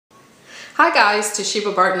Hi guys,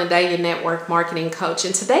 Toshiba Burton, today your network marketing coach,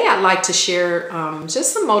 and today I'd like to share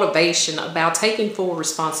just some motivation about taking full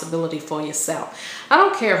responsibility for yourself. I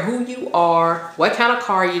don't care who you are, what kind of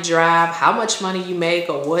car you drive, how much money you make,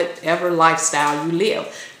 or whatever lifestyle you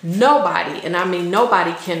live. Nobody, and I mean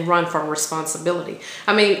nobody, can run from responsibility.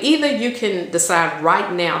 I mean, either you can decide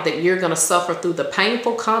right now that you're going to suffer through the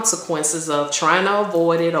painful consequences of trying to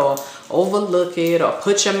avoid it or overlook it or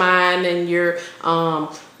put your mind and your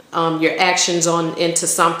actions on into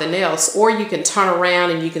something else, or you can turn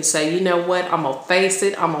around and you can say, you know what, I'm gonna face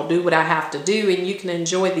it, I'm gonna do what I have to do, and you can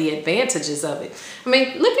enjoy the advantages of it. I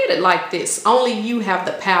mean, look at it like this: only you have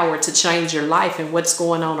the power to change your life and what's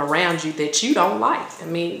going on around you that you don't like. I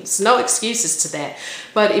mean, it's no excuses to that.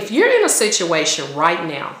 But if you're in a situation right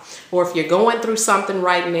now, or if you're going through something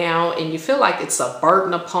right now and you feel like it's a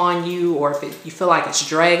burden upon you, or if you feel like it's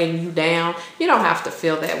dragging you down, you don't have to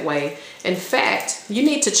feel that way. In fact, you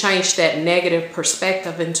need to change that negative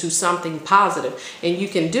perspective into something positive. And you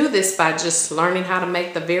can do this by just learning how to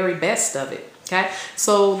make the very best of it. Okay?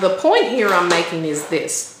 So the point here I'm making is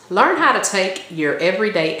this: learn how to take your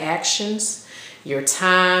everyday actions, your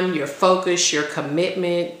time, your focus, your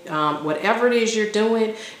commitment, whatever it is you're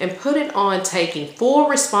doing, and put it on taking full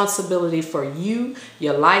responsibility for you,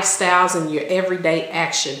 your lifestyles, and your everyday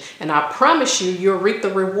action. And I promise you, you'll reap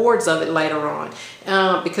the rewards of it later on,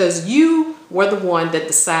 because you were the one that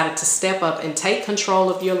decided to step up and take control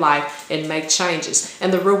of your life and make changes.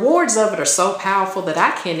 And the rewards of it are so powerful that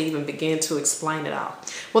I can't even begin to explain it all.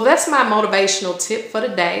 Well, that's my motivational tip for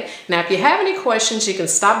today. Now, if you have any questions, you can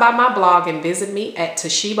stop by my blog and visit me at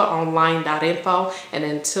toshibaonline.info. And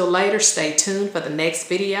until later, stay tuned for the next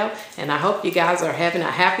video. And I hope you guys are having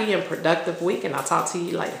a happy and productive week, and I'll talk to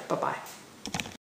you later. Bye-bye.